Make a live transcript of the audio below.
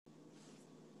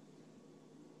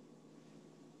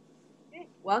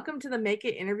Welcome to the Make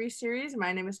It interview series.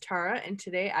 My name is Tara, and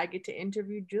today I get to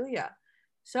interview Julia.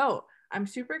 So I'm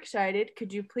super excited.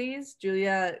 Could you please,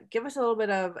 Julia, give us a little bit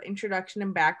of introduction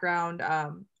and background,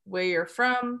 where you're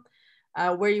from,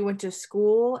 where you went to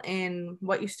school, and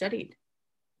what you studied?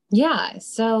 Yeah,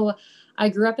 so I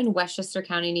grew up in Westchester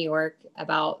County, New York,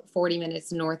 about 40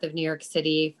 minutes north of New York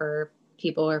City for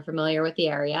people who are familiar with the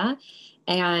area.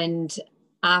 And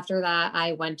after that,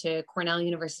 I went to Cornell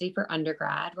University for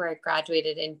undergrad, where I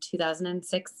graduated in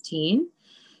 2016.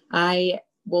 I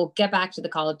will get back to the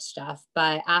college stuff,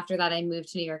 but after that, I moved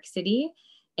to New York City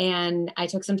and I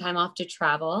took some time off to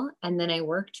travel. And then I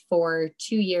worked for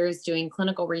 2 years doing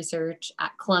clinical research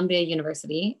at Columbia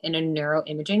University in a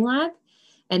neuroimaging lab,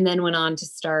 and then went on to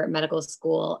start medical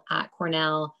school at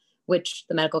Cornell, which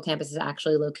the medical campus is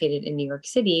actually located in New York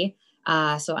City.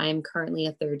 So I am currently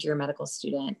a third year medical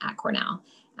student at Cornell.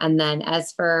 And then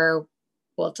it's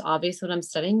obvious what I'm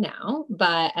studying now,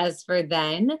 but as for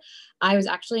then, I was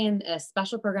actually in a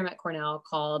special program at Cornell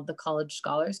called the College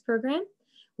Scholars Program,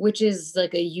 which is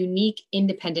like a unique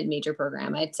independent major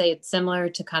program. I'd say it's similar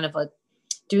to kind of like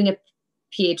doing a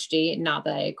PhD, not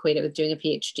that I equate it with doing a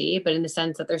PhD, but in the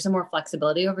sense that there's some more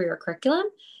flexibility over your curriculum.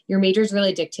 Your major is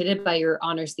really dictated by your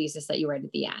honors thesis that you write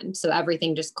at the end. So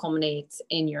everything just culminates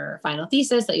in your final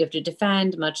thesis that you have to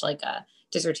defend, much like a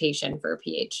dissertation for a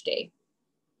PhD.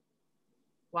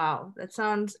 Wow, that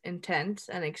sounds intense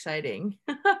and exciting.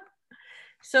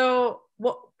 So,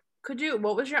 what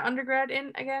was your undergrad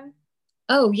in again?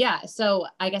 Oh, yeah. So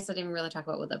I guess I didn't really talk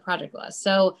about what the project was.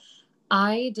 So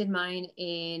I did mine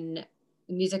in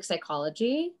music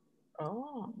psychology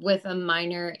Oh, with a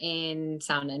minor in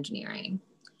sound engineering.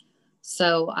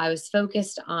 So I was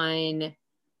focused on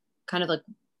kind of like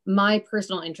my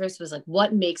personal interest was like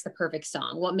what makes the perfect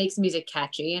song, what makes music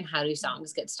catchy, and how do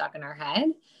songs get stuck in our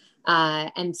head.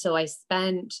 And so I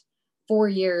spent 4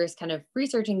 years kind of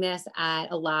researching this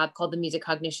at a lab called the Music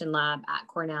Cognition Lab at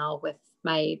Cornell with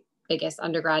my biggest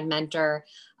undergrad mentor.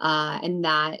 And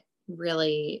that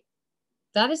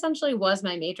essentially was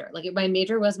my major. Like my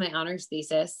major was my honors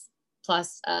thesis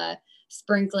plus a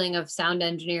sprinkling of sound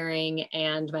engineering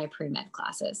and my pre-med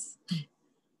classes.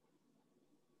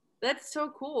 that's so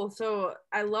cool. So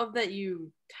I love that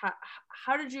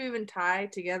how did you even tie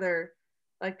together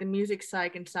like the music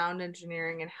psych and sound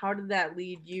engineering, and how did that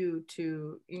lead you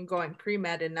to going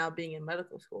pre-med and now being in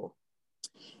medical school?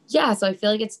 Yeah, so I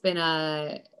feel like it's been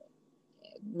a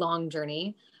long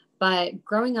journey. But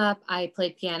growing up, I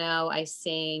played piano, I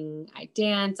sing, I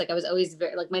dance. Like I was always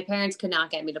very like my parents could not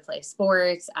get me to play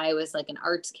sports. I was like an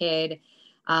arts kid,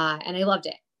 and I loved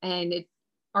it.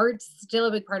 Art's still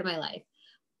a big part of my life.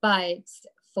 But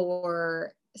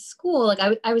for school, like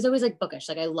I was always like bookish.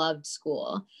 Like I loved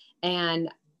school, and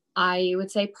I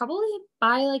would say probably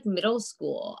by like middle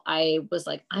school, I was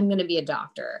like, I'm gonna be a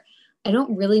doctor. I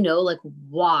don't really know like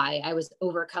why I was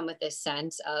overcome with this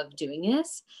sense of doing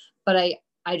this, but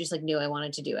I just like knew I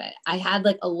wanted to do it. I had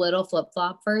like a little flip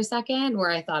flop for a second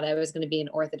where I thought I was going to be an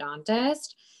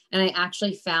orthodontist. And I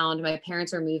actually found my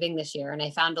parents were moving this year, and I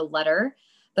found a letter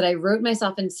that I wrote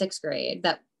myself in sixth grade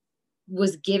that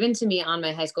was given to me on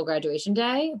my high school graduation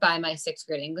day by my sixth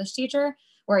grade English teacher,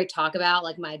 where I talk about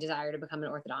like my desire to become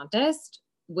an orthodontist,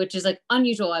 which is like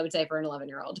unusual, I would say, for an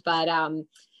 11-year-old. But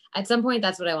at some point,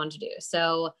 that's what I wanted to do.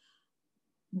 So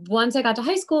once I got to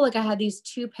high school, like I had these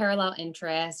two parallel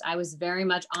interests. I was very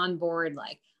much on board,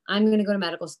 like, I'm going to go to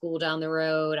medical school down the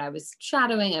road. I was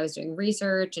shadowing, I was doing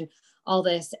research and all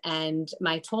this. And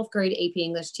my 12th grade AP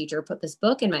English teacher put this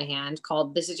book in my hand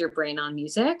called This Is Your Brain on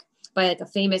Music by like a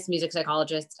famous music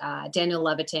psychologist, Daniel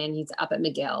Levitin. He's up at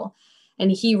McGill.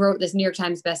 And he wrote this New York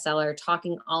Times bestseller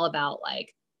talking all about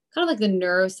like kind of like the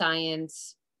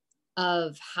neuroscience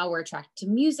of how we're attracted to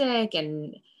music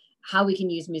and how we can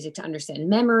use music to understand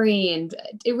memory. And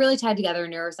it really tied together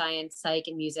neuroscience, psych,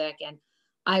 and music. And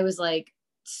I was like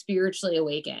spiritually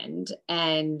awakened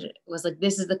and was like,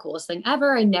 this is the coolest thing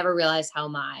ever. I never realized how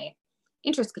my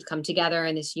interests could come together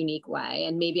in this unique way.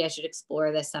 And maybe I should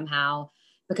explore this somehow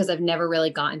because I've never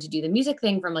really gotten to do the music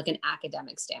thing from like an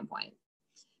academic standpoint.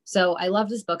 So I love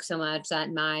this book so much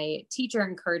that my teacher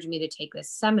encouraged me to take this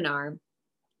seminar,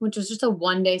 which was just a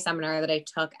 1-day seminar that I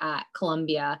took at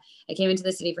Columbia. I came into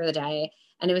the city for the day,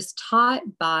 and it was taught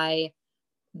by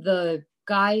the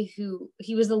guy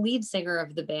he was the lead singer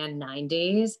of the band 9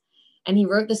 Days, and he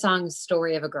wrote the song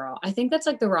Story of a Girl. I think that's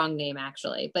like the wrong name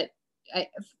actually, but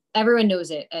everyone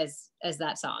knows it as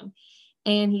that song.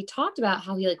 And he talked about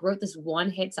how he like wrote this one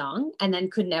hit song and then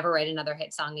could never write another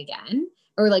hit song again,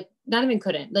 or like not even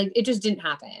couldn't, like it just didn't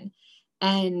happen.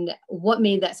 And what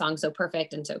made that song so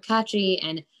perfect and so catchy,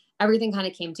 and everything kind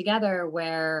of came together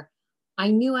where I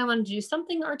knew I wanted to do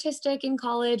something artistic in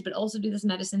college, but also do this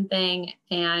medicine thing.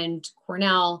 And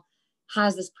Cornell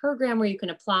has this program where you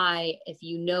can apply if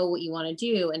you know what you want to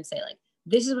do and say, like,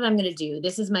 this is what I'm going to do.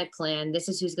 This is my plan. This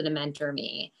is who's going to mentor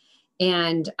me.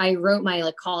 And I wrote my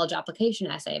like college application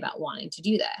essay about wanting to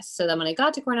do this. So then when I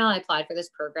got to Cornell, I applied for this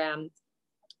program.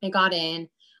 I got in,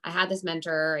 I had this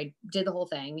mentor, I did the whole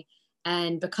thing.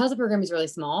 And because the program is really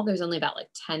small, there's only about like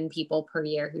 10 people per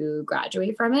year who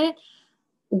graduate from it.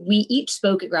 We each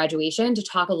spoke at graduation to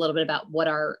talk a little bit about what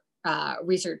our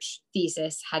research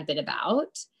thesis had been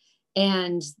about.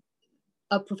 And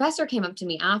a professor came up to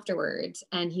me afterwards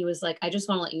and he was like, I just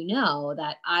want to let you know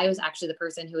that I was actually the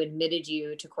person who admitted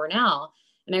you to Cornell.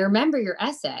 And I remember your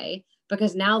essay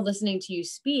because now listening to you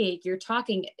speak, you're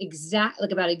talking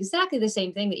about exactly the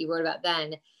same thing that you wrote about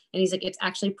then. And he's like, it's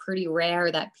actually pretty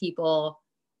rare that people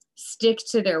stick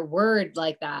to their word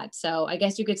like that. So I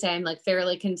guess you could say I'm like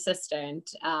fairly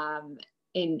consistent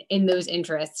in those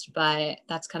interests, but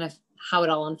that's kind of how it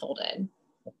all unfolded.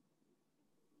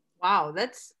 Wow,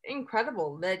 that's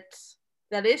incredible.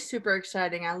 That is super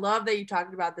exciting. I love that you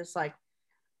talked about this like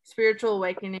spiritual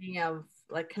awakening of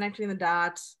like connecting the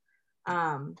dots.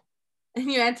 And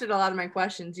you answered a lot of my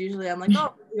questions. Usually I'm like,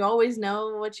 oh, you always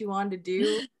know what you want to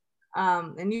do.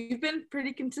 And you've been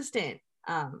pretty consistent.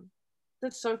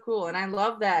 That's so cool. And I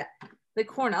love that the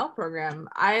Cornell program,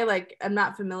 I'm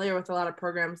not familiar with a lot of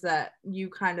programs that you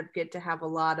kind of get to have a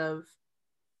lot of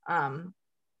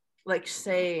like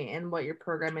say in what your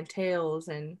program entails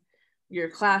and your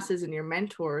classes and your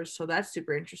mentors. So that's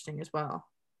super interesting as well.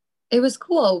 It was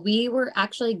cool. We were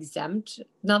actually exempt.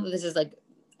 Not that this is like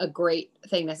a great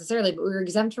thing necessarily, but we were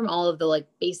exempt from all of the like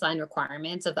baseline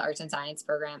requirements of the arts and science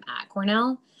program at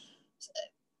Cornell.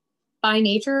 By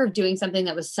nature of doing something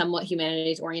that was somewhat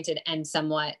humanities oriented and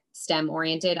somewhat STEM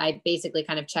oriented, I basically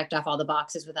kind of checked off all the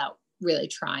boxes without really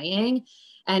trying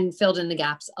and filled in the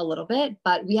gaps a little bit,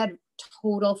 but we had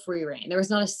total free reign. There was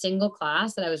not a single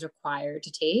class that I was required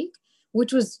to take,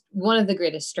 which was one of the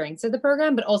greatest strengths of the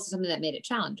program, but also something that made it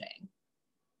challenging.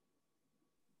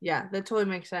 Yeah, that totally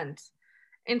makes sense.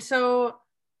 And so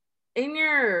in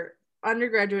your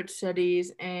undergraduate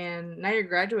studies and now your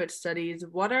graduate studies,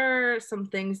 what are some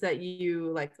things that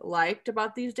you liked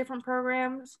about these different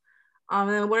programs? And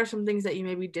then what are some things that you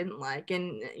maybe didn't like?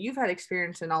 And you've had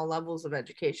experience in all levels of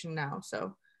education now,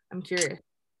 so I'm curious.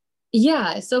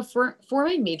 Yeah. So for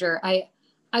my major, I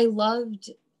loved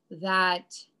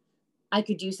that I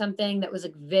could do something that was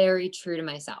like very true to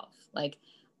myself. Like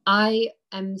I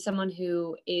am someone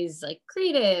who is like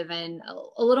creative and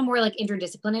a little more like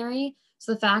interdisciplinary.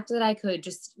 So the fact that I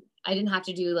didn't have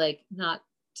to do like, not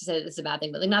to say that this is a bad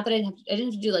thing, but like not that I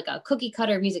didn't have to do like a cookie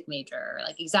cutter music major, or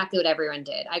like exactly what everyone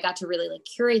did. I got to really like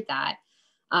curate that.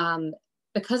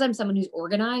 Because I'm someone who's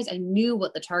organized, I knew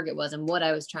what the target was and what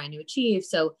I was trying to achieve.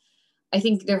 So I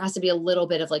think there has to be a little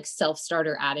bit of like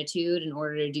self-starter attitude in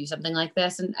order to do something like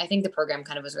this. And I think the program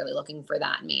kind of was really looking for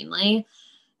that mainly.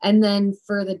 And then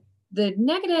for the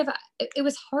negative, it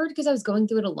was hard because I was going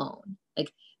through it alone.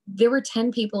 Like there were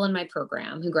 10 people in my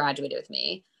program who graduated with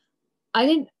me. I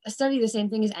didn't study the same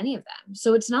thing as any of them.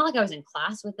 So it's not like I was in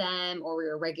class with them or we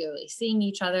were regularly seeing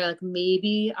each other. Like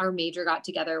maybe our major got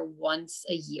together once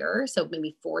a year. So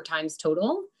maybe 4 times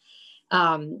total.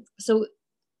 So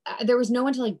there was no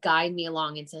one to like guide me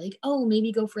along and say like, oh,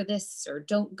 maybe go for this or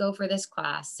don't go for this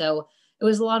class. So it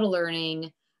was a lot of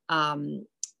learning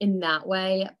in that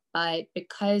way. But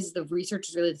because the research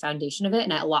is really the foundation of it,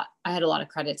 and I had a lot of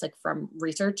credits like from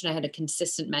research, and I had a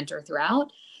consistent mentor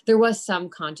throughout, there was some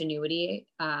continuity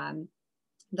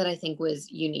that I think was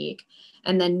unique.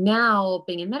 And then now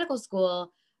being in medical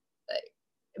school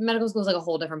is like a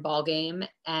whole different ball game,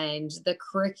 and the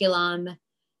curriculum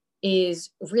is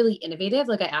really innovative.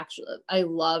 Like I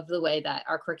love the way that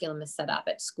our curriculum is set up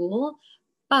at school,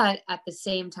 but at the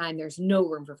same time, there's no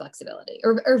room for flexibility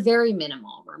or very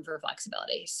minimal room for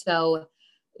flexibility. So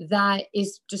that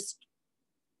is just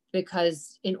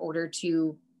because in order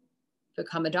to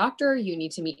become a doctor, you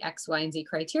need to meet X, Y, and Z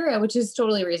criteria, which is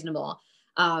totally reasonable.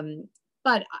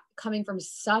 But coming from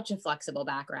such a flexible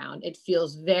background, it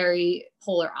feels very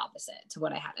polar opposite to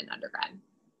what I had in undergrad.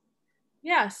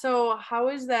 Yeah, so how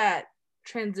is that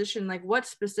transition? Like what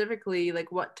specifically,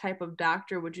 like what type of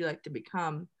doctor would you like to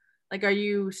become? Like are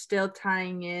you still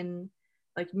tying in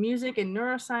like music and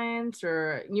neuroscience,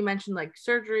 or you mentioned like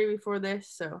surgery before this,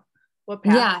 so what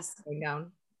path Yes. are you going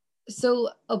down? So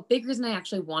a big reason I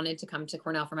actually wanted to come to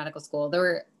Cornell for medical school, there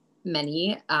were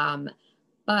many,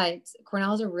 but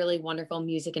Cornell is a really wonderful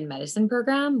music and medicine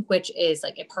program, which is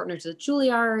like it partners with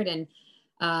Juilliard, and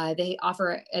They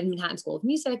offer at Manhattan School of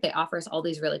Music, they offer us all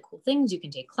these really cool things. You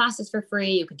can take classes for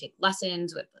free. You can take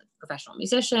lessons with professional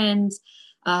musicians.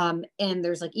 And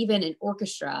there's like even an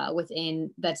orchestra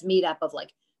within that's made up of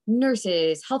like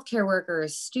nurses, healthcare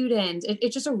workers, students.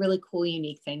 It's just a really cool,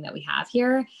 unique thing that we have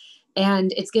here.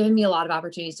 And it's given me a lot of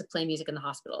opportunities to play music in the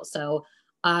hospital. So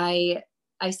I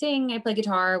sing, I play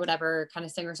guitar, whatever kind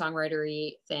of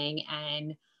singer-songwritery thing.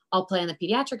 And I'll play on the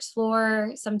pediatrics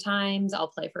floor sometimes. I'll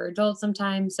play for adults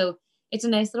sometimes. So it's a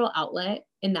nice little outlet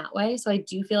in that way. So I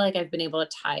do feel like I've been able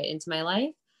to tie it into my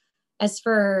life. As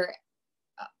for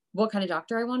what kind of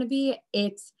doctor I want to be,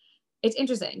 it's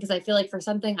interesting because I feel like for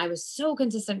something I was so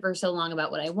consistent for so long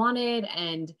about what I wanted.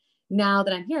 And now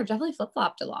that I'm here, I've definitely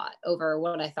flip-flopped a lot over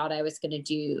what I thought I was going to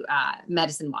do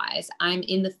medicine-wise. I'm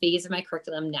in the phase of my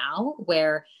curriculum now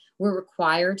where we're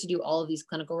required to do all of these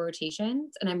clinical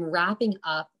rotations, and I'm wrapping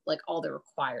up like all the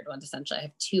required ones. Essentially, I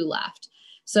have 2 left.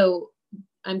 So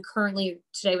I'm currently,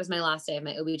 today was my last day of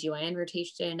my OBGYN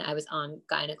rotation. I was on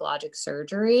gynecologic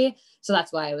surgery. So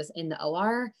that's why I was in the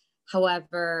OR.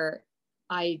 However,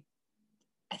 I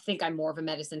think I'm more of a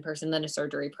medicine person than a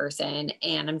surgery person,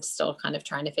 and I'm still kind of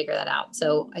trying to figure that out.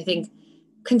 So I think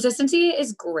consistency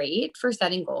is great for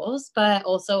setting goals, but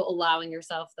also allowing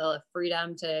yourself the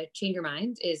freedom to change your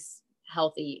mind is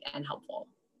healthy and helpful.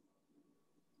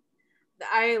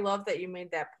 I love that you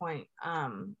made that point.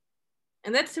 And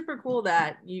that's super cool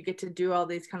that you get to do all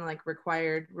these kind of like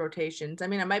required rotations. I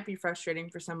mean, it might be frustrating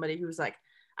for somebody who's like,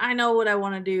 I know what I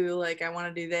want to do. Like, I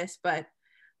want to do this, but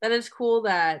that is cool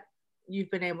that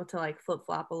you've been able to like flip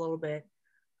flop a little bit.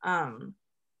 Wow.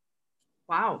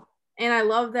 And I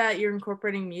love that you're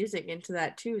incorporating music into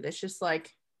that too. That's just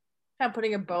like kind of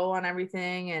putting a bow on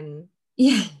everything, and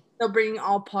yeah, still bringing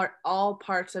all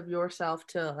parts of yourself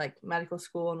to like medical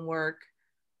school and work,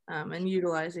 and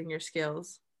utilizing your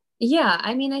skills. Yeah,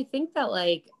 I mean, I think that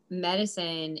like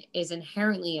medicine is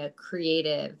inherently a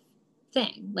creative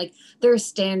thing. Like there are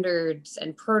standards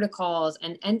and protocols,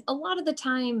 and a lot of the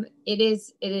time it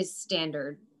is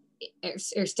standard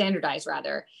or standardized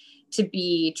rather to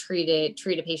be treat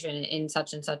a patient in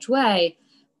such and such way.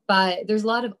 But there's a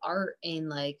lot of art in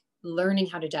like learning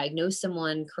how to diagnose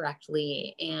someone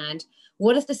correctly, and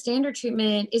what if the standard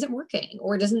treatment isn't working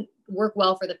or doesn't work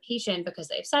well for the patient because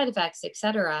they have side effects,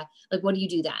 etc. Like what do you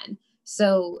do then?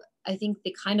 So I think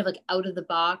the kind of like out of the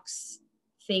box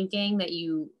thinking that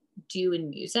you do in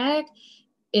music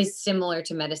is similar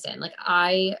to medicine. Like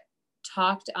I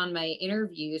talked on my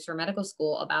interviews for medical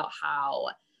school about how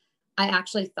I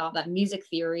actually thought that music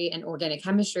theory and organic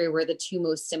chemistry were the 2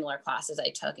 most similar classes I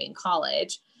took in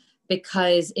college,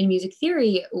 because in music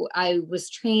theory, I was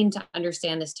trained to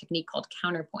understand this technique called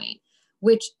counterpoint,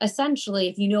 which essentially,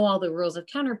 if you know all the rules of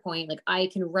counterpoint, like I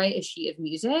can write a sheet of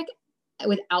music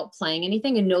without playing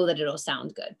anything and know that it'll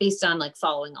sound good based on like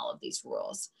following all of these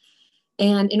rules.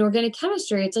 And in organic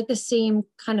chemistry, it's like the same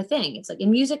kind of thing. It's like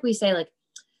in music, we say like,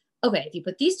 okay, if you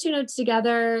put these 2 notes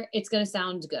together, it's going to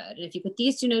sound good. And if you put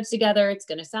these 2 notes together, it's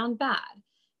going to sound bad.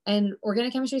 And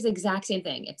organic chemistry is the exact same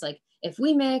thing. It's like, if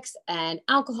we mix an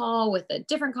alcohol with a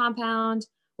different compound,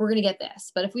 we're going to get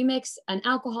this. But if we mix an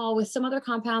alcohol with some other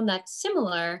compound that's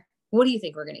similar, what do you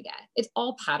think we're going to get? It's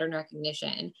all pattern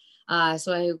recognition.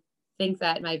 So I think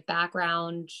that my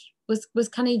background was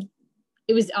kind of,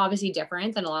 it was obviously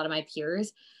different than a lot of my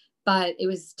peers, but it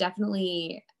was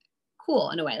definitely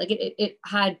cool in a way. Like it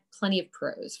had plenty of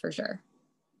pros for sure.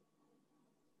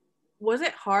 Was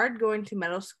it hard going to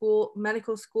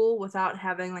medical school without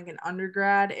having like an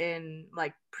undergrad in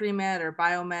like pre-med or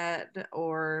biomed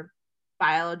or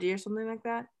biology or something like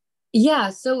that? Yeah,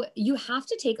 so you have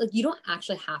to take, like, you don't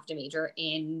actually have to major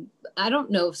in, I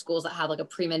don't know of schools that have like a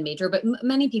pre-med major, but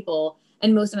many people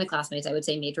and most of my classmates, I would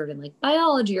say, majored in like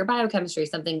biology or biochemistry,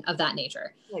 something of that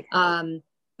nature. Like,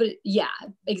 But yeah,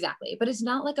 exactly. But it's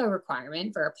not like a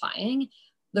requirement for applying.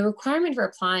 The requirement for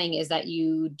applying is that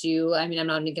you do, I mean, I'm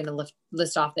not even going to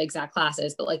list off the exact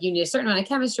classes, but like you need a certain amount of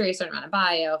chemistry, a certain amount of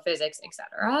bio, physics,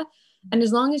 etc. And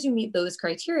as long as you meet those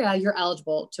criteria, you're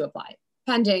eligible to apply,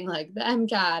 pending like the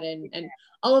MCAT and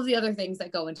all of the other things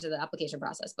that go into the application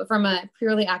process. But from a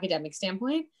purely academic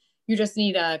standpoint, you just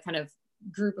need a kind of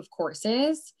group of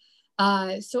courses.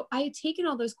 So I had taken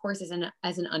all those courses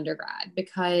as an undergrad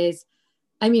because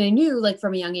I mean, I knew like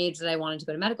from a young age that I wanted to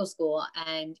go to medical school.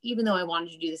 And even though I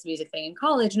wanted to do this music thing in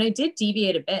college, and I did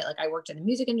deviate a bit, like I worked in the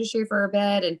music industry for a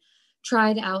bit and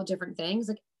tried out different things,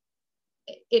 like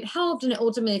it helped. And it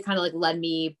ultimately kind of like led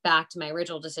me back to my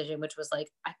original decision, which was like,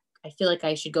 I feel like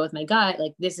I should go with my gut.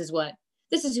 Like, this is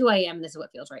who I am. This is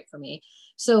what feels right for me.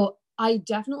 So I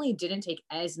definitely didn't take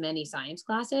as many science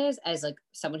classes as like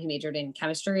someone who majored in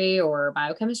chemistry or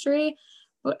biochemistry.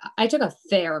 but I took a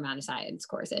fair amount of science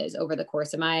courses over the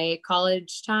course of my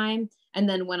college time, and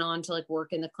then went on to like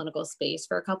work in the clinical space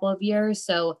for a couple of years.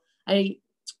 So they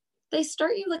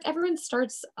start you like everyone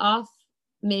starts off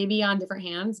maybe on different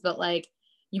hands, but like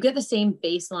you get the same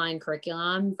baseline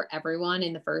curriculum for everyone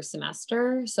in the first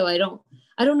semester. So I don't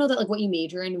know that like what you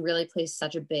major in really plays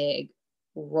such a big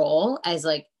role as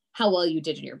like how well you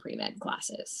did in your pre-med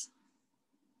classes.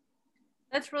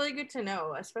 That's really good to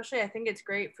know. Especially, I think it's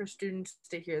great for students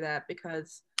to hear that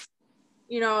because,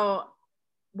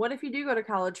 what if you do go to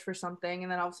college for something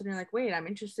and then all of a sudden you're like, wait, I'm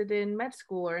interested in med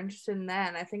school or interested in that.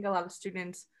 And I think a lot of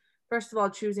students, first of all,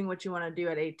 choosing what you want to do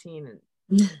at 18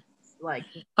 and like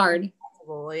hard.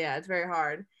 Impossible. Yeah, it's very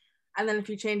hard. And then if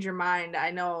you change your mind,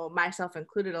 I know myself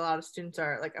included, a lot of students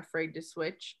are like afraid to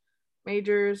switch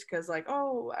majors because like,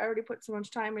 oh, I already put so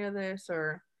much time into this,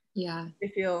 or yeah, they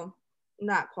feel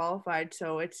not qualified.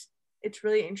 So it's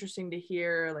really interesting to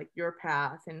hear like your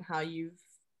path and how you've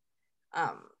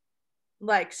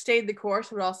like stayed the course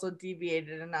but also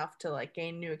deviated enough to like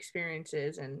gain new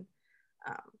experiences, and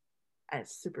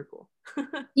it's super cool.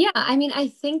 yeah, I mean, I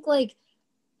think like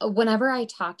whenever I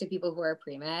talk to people who are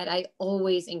pre-med, I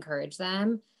always encourage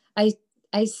them. I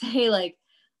say like,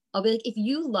 I'll be like, if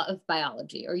you love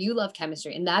biology or you love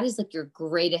chemistry and that is like your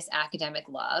greatest academic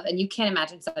love and you can't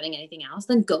imagine studying anything else,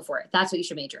 then go for it. That's what you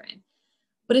should major in.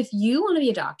 But if you want to be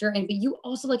a doctor and but you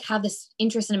also like have this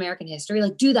interest in American history,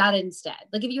 like do that instead.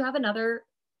 Like if you have another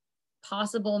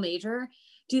possible major,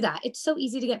 do that. It's so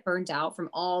easy to get burnt out from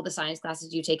all the science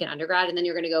classes you take in undergrad and then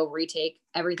you're going to go retake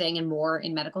everything and more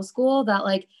in medical school, that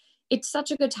like it's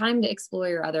such a good time to explore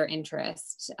your other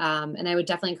interests. And I would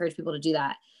definitely encourage people to do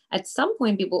that. At some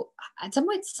point,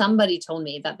 somebody told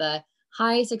me that the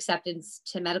highest acceptance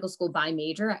to medical school by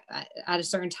major at a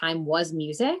certain time was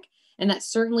music. And that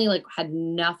certainly like had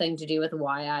nothing to do with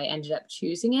why I ended up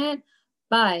choosing it.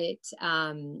 But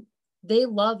they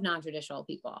love non-traditional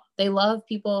people. They love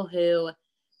people who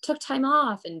took time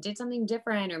off and did something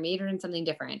different or majored in something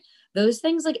different. Those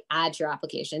things like add to your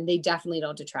application. They definitely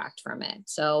don't detract from it.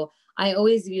 So I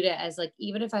always viewed it as like,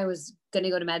 even if I was going to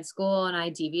go to med school and I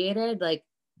deviated, like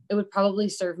it would probably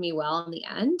serve me well in the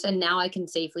end. And now I can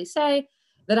safely say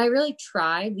that I really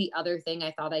tried the other thing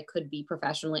I thought I could be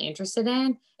professionally interested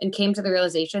in and came to the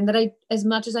realization that as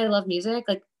much as I love music,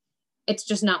 like it's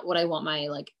just not what I want my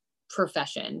like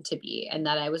profession to be, and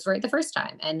that I was right the first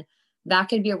time. And that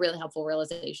can be a really helpful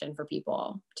realization for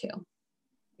people too.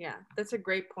 Yeah, that's a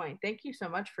great point. Thank you so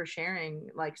much for sharing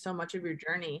like so much of your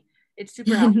journey. It's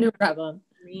super helpful. No problem.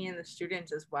 For me and the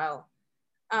students as well.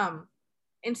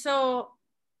 And so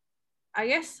I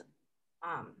guess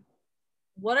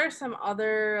what are some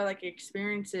other like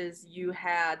experiences you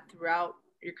had throughout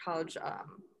your college,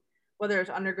 whether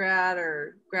it's undergrad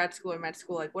or grad school or med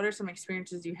school? Like what are some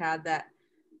experiences you had that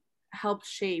helped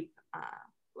shape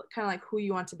kind of like who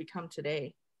you want to become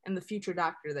today and the future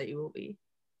doctor that you will be?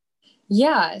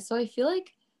 Yeah, so I feel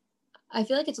like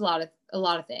it's a lot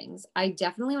of things. I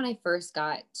definitely, when I first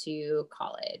got to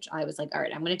college, I was like, all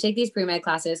right, I'm going to take these pre-med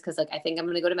classes because like I think I'm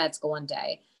going to go to med school one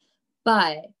day.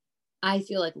 But I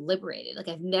feel like liberated. Like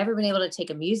I've never been able to take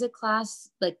a music class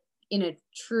like in a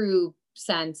true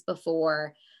sense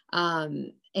before.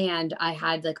 And I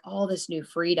had like all this new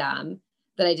freedom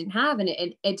that I didn't have. And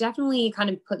it definitely kind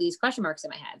of put these question marks in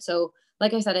my head. So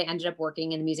like I said, I ended up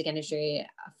working in the music industry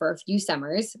for a few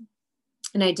summers.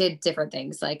 And I did different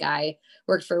things. Like I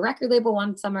worked for a record label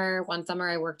one summer. One summer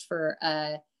I worked for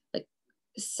a like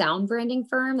sound branding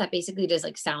firm that basically does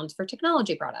like sounds for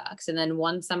technology products. And then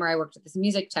one summer I worked at this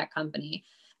music tech company,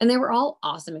 and they were all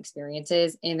awesome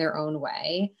experiences in their own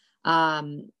way.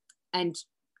 And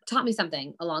taught me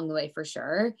something along the way for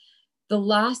sure. The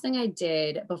last thing I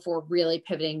did before really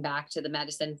pivoting back to the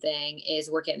medicine thing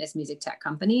is work at this music tech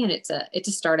company. And it's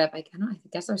a startup. I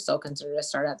guess they're still considered a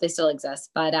startup. They still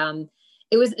exist, but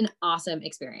it was an awesome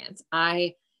experience.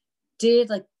 I did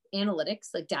like analytics,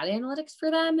 like data analytics for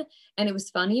them. And it was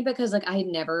funny because like I had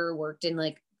never worked in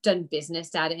like done business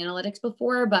data analytics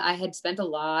before, but I had spent a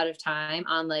lot of time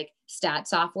on like stat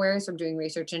softwares from doing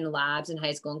research in labs in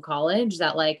high school and college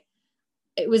that like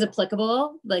it was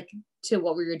applicable like to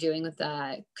what we were doing with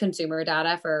the consumer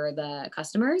data for the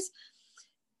customers.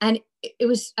 And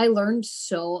I learned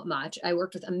so much. I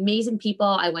worked with amazing people.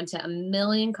 I went to a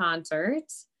million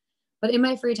concerts. But in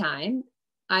my free time,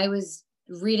 I was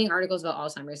reading articles about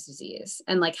Alzheimer's disease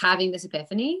and like having this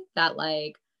epiphany that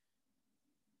like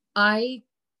I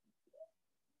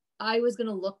was going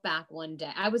to look back one day.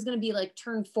 I was going to be like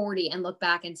turn 40 and look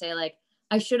back and say like,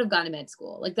 I should have gone to med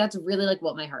school. Like that's really like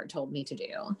what my heart told me to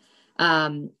do.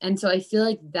 And so I feel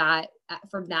like that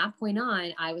from that point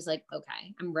on, I was like,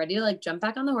 okay, I'm ready to like jump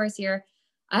back on the horse here.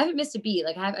 I haven't missed a beat.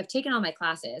 Like I've taken all my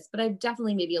classes, but I've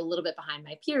definitely maybe a little bit behind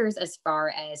my peers as far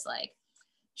as like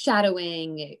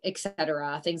shadowing,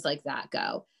 etc., things like that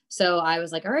go. So I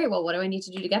was like, all right, well, what do I need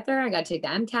to do to get there? I got to take the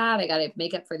MCAT. I got to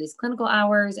make up for these clinical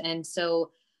hours. And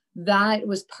so that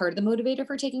was part of the motivator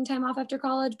for taking time off after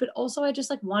college. But also I just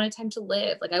like wanted time to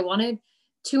live. Like I wanted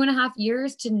 2.5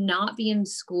 years to not be in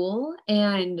school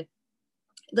and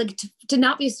like to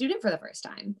not be a student for the first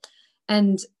time.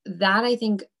 And that I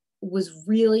think was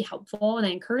really helpful. And I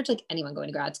encourage like anyone going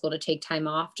to grad school to take time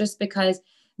off, just because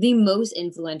the most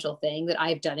influential thing that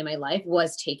I've done in my life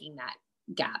was taking that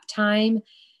gap time,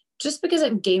 just because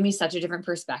it gave me such a different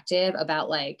perspective about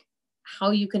like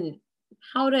how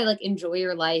to like enjoy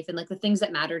your life and like the things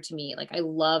that matter to me. Like I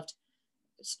loved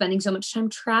spending so much time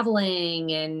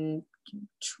traveling and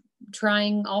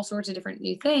trying all sorts of different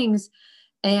new things,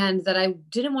 and that I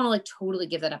didn't want to like totally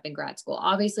give that up in grad school.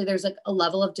 Obviously there's like a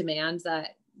level of demands that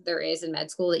there is in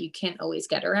med school that you can't always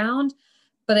get around.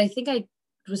 But I think I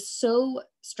was so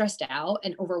stressed out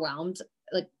and overwhelmed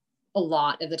like a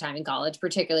lot of the time in college,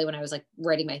 particularly when I was like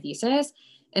writing my thesis.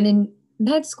 And in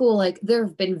med school, like there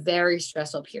have been very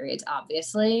stressful periods,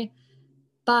 obviously.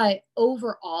 But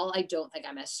overall, I don't think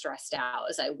I'm as stressed out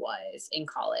as I was in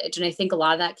college. And I think a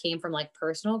lot of that came from like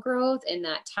personal growth and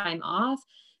that time off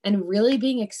and really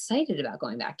being excited about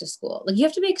going back to school. Like you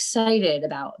have to be excited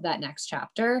about that next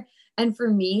chapter. And for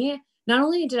me, not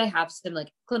only did I have some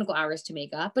like clinical hours to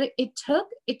make up, but it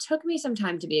took me some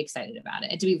time to be excited about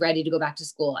it and to be ready to go back to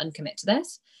school and commit to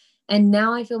this. And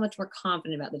now I feel much more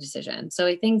confident about the decision. So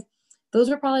I think those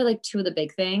were probably like two of the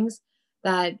big things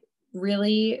that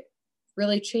really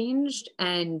changed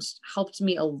and helped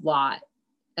me a lot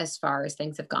as far as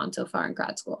things have gone so far in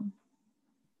grad school.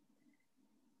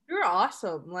 You're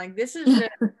awesome. Like this is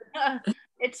just,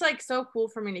 it's like so cool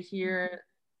for me to hear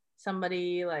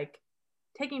somebody like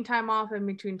taking time off in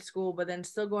between school, but then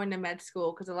still going to med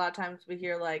school. Cause a lot of times we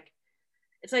hear like,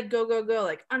 it's like go, go, go,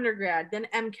 like undergrad, then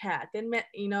MCAT, then med,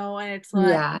 you know, and it's like,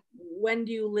 Yeah, when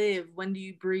do you live? When do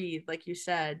you breathe? Like you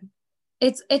said.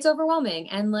 it's overwhelming.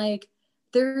 And like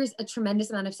there's a tremendous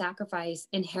amount of sacrifice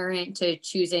inherent to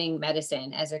choosing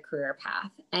medicine as a career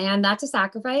path. And that's a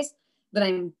sacrifice that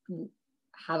I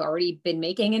have already been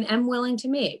making and am willing to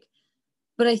make.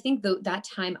 But I think that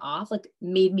time off like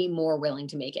made me more willing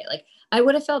to make it. Like I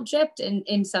would have felt gypped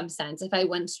in some sense if I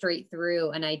went straight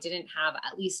through and I didn't have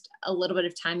at least a little bit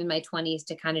of time in my 20s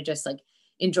to kind of just like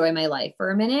enjoy my life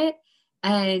for a minute.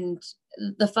 And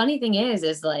the funny thing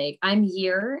is like I'm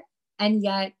here, and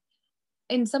yet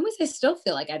in some ways I still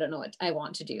feel like I don't know what I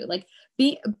want to do. Like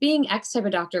being X type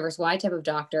of doctor versus Y type of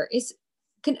doctor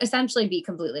can essentially be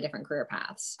completely different career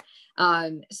paths.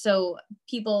 So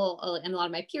people and a lot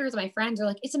of my peers, my friends are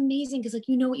like, it's amazing because like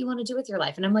you know what you want to do with your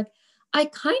life. And I'm like, I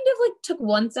kind of like took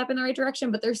one step in the right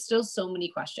direction, but there's still so many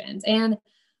questions. And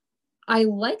I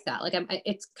like that. Like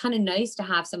it's kind of nice to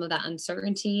have some of that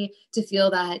uncertainty, to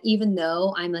feel that even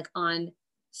though I'm like on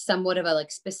somewhat of a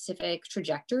like specific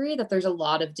trajectory, that there's a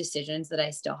lot of decisions that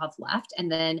I still have left.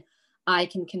 And then I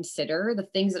can consider the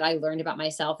things that I learned about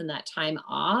myself in that time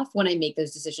off when I make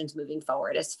those decisions moving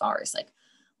forward, as far as like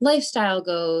lifestyle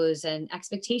goes and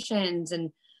expectations.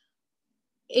 And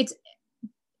it's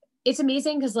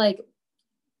amazing because like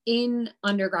in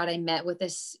undergrad, I met with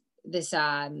this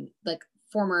like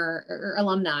former or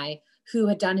alumni who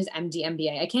had done his MD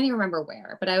MBA. I can't even remember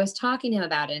where, but I was talking to him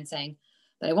about it and saying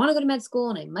that I want to go to med school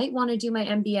and I might want to do my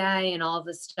MBA and all of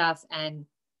this stuff. And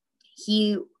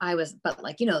but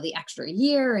like, you know, the extra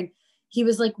year. And he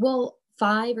was like, well,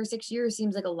 5 or 6 years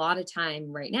seems like a lot of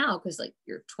time right now, because like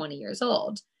you're 20 years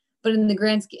old. But in the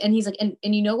grand scheme, and he's like, and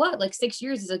you know what? Like 6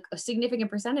 years is a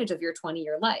significant percentage of your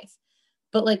 20-year life.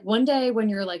 But like one day when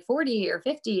you're like 40 or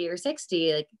 50 or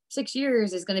 60, like 6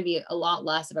 years is going to be a lot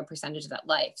less of a percentage of that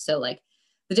life. So like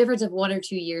the difference of 1 or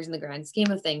 2 years in the grand scheme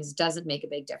of things doesn't make a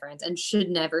big difference and should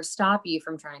never stop you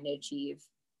from trying to achieve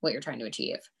what you're trying to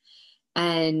achieve.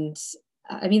 And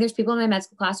I mean, there's people in my med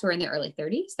school class who are in their early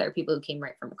 30s. There are people who came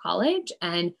right from college,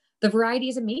 and the variety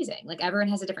is amazing. Like everyone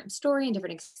has a different story and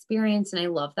different experience. And I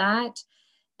love that.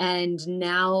 And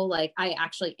now like I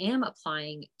actually am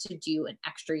applying to do an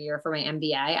extra year for my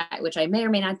MBA, which I may or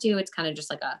may not do. It's kind of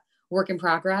just like a work in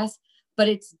progress, but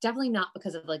it's definitely not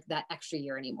because of like that extra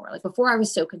year anymore. Like before I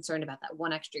was so concerned about that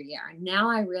one extra year. And now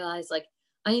I realize like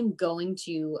I am going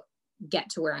to get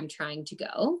to where I'm trying to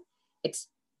go.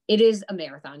 It is a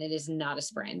marathon. It is not a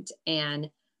sprint. And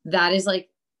that is like,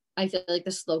 I feel like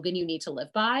the slogan you need to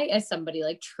live by as somebody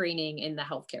like training in the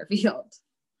healthcare field.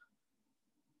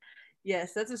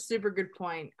 Yes, that's a super good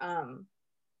point.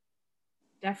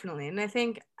 Definitely. And I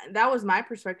think that was my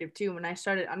perspective too. When I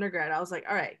started undergrad, I was like,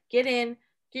 all right, get in,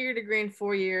 get your degree in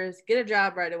 4 years, get a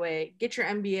job right away, get your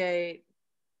MBA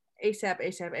ASAP,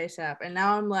 ASAP, ASAP. And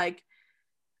now I'm like,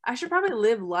 I should probably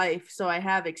live life so I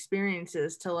have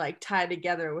experiences to like tie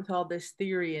together with all this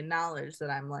theory and knowledge that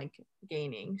I'm like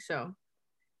gaining. So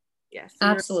yes,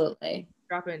 you're Absolutely.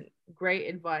 dropping great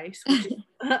advice, which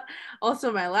is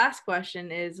also my last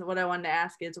question is what I wanted to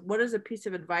ask is what is a piece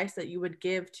of advice that you would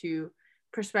give to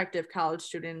prospective college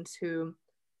students who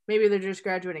maybe they're just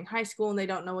graduating high school and they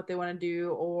don't know what they want to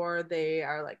do, or they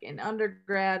are like in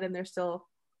undergrad and they're still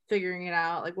figuring it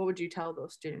out? Like, what would you tell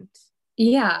those students?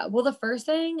 Yeah. Well, the first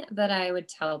thing that I would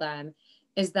tell them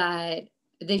is that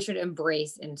they should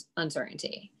embrace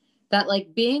uncertainty. That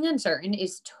like being uncertain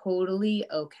is totally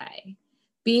okay.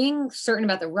 Being certain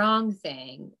about the wrong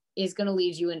thing is going to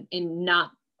lead you in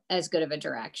not as good of a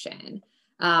direction.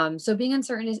 So being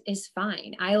uncertain is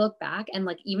fine. I look back and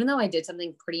like, even though I did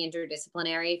something pretty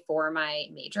interdisciplinary for my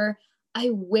major, I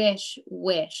wish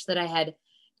that I had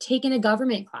taken a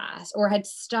government class or had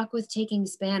stuck with taking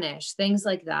Spanish, things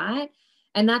like that.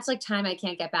 And that's like time I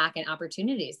can't get back and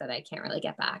opportunities that I can't really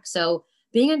get back. So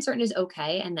being uncertain is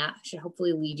okay. And that should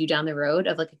hopefully lead you down the road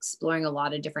of like exploring a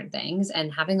lot of different things,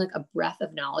 and having like a breadth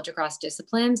of knowledge across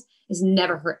disciplines has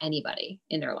never hurt anybody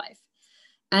in their life.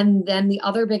 And then the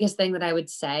other biggest thing that I would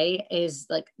say is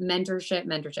like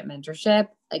mentorship.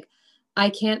 Like I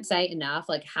can't say enough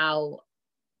like how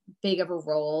big of a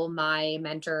role my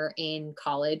mentor in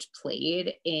college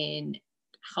played in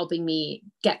helping me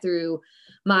get through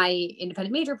my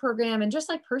independent major program. And just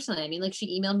like personally, I mean, like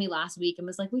she emailed me last week and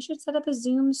was like, we should set up a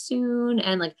Zoom soon.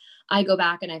 And like I go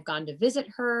back and I've gone to visit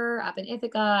her up in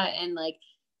Ithaca, and like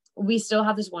we still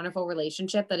have this wonderful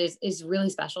relationship that is really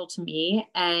special to me.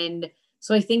 And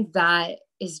so I think that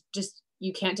is just,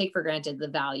 you can't take for granted the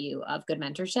value of good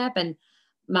mentorship. And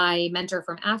my mentor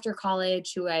from after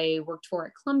college, who I worked for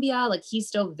at Columbia, like he's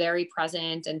still very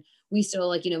present, and we still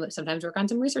like, you know, sometimes work on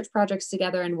some research projects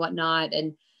together and whatnot.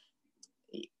 And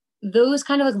those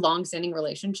kind of like long-standing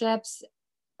relationships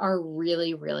are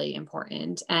really, really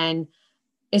important. And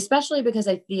especially because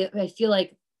I feel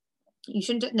like you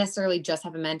shouldn't necessarily just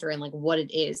have a mentor in like what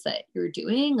it is that you're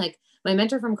doing. Like my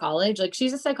mentor from college, like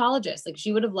she's a psychologist. Like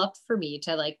she would have loved for me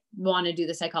to like want to do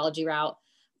the psychology route,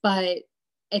 but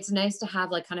it's nice to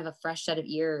have like kind of a fresh set of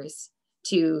ears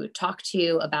to talk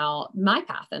to about my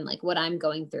path and like what I'm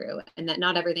going through, and that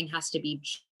not everything has to be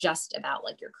just about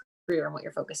like your career and what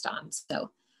you're focused on. So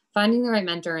finding the right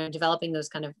mentor and developing those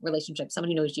kind of relationships,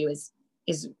 someone who knows you,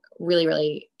 is really,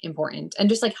 really important and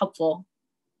just like helpful.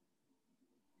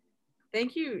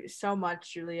 Thank you so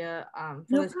much, Julia, for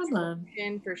No this problem.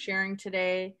 conversation, for sharing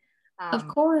today. Of Um,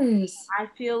 course. I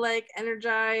feel like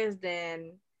energized,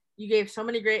 and you gave so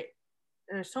many great,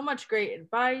 there's so much great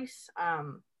advice.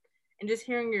 And just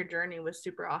hearing your journey was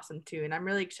super awesome too. And I'm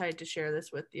really excited to share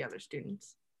this with the other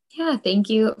students. Yeah, thank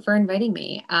you for inviting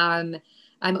me. I'm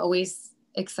always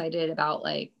excited about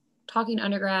like talking to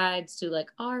undergrads to like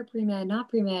are pre-med, not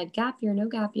pre-med, gap year, no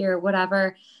gap year,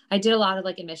 whatever. I did a lot of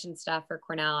like admission stuff for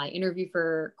Cornell. I interviewed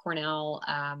for Cornell,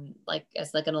 like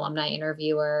as like an alumni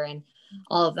interviewer and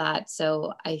all of that.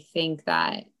 So I think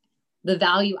that the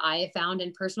value I have found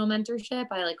in personal mentorship,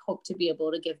 I like hope to be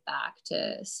able to give back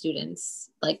to students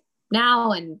like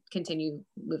now and continue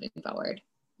moving forward.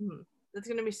 Mhm. That's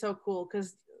going to be so cool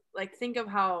because, like, think of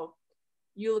how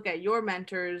you look at your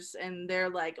mentors and they're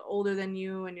like older than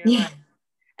you, and you're Yeah. like,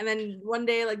 and then one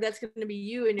day, like, that's going to be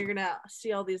you, and you're going to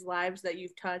see all these lives that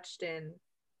you've touched, and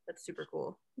that's super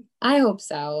cool. I hope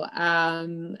so.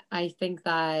 I think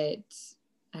that,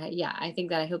 yeah, I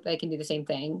think that I hope I can do the same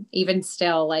thing. Even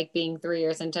still, like being 3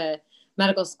 years into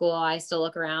medical school, I still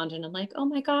look around and I'm like, oh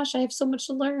my gosh, I have so much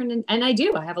to learn. And I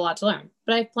do, I have a lot to learn,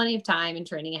 but I have plenty of time and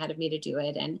training ahead of me to do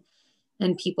it.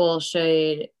 And people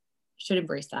should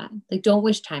embrace that. Like, don't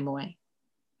wish time away.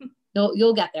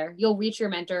 You'll get there. You'll reach your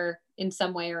mentor in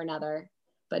some way or another,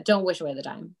 but don't wish away the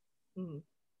time. Mm-hmm.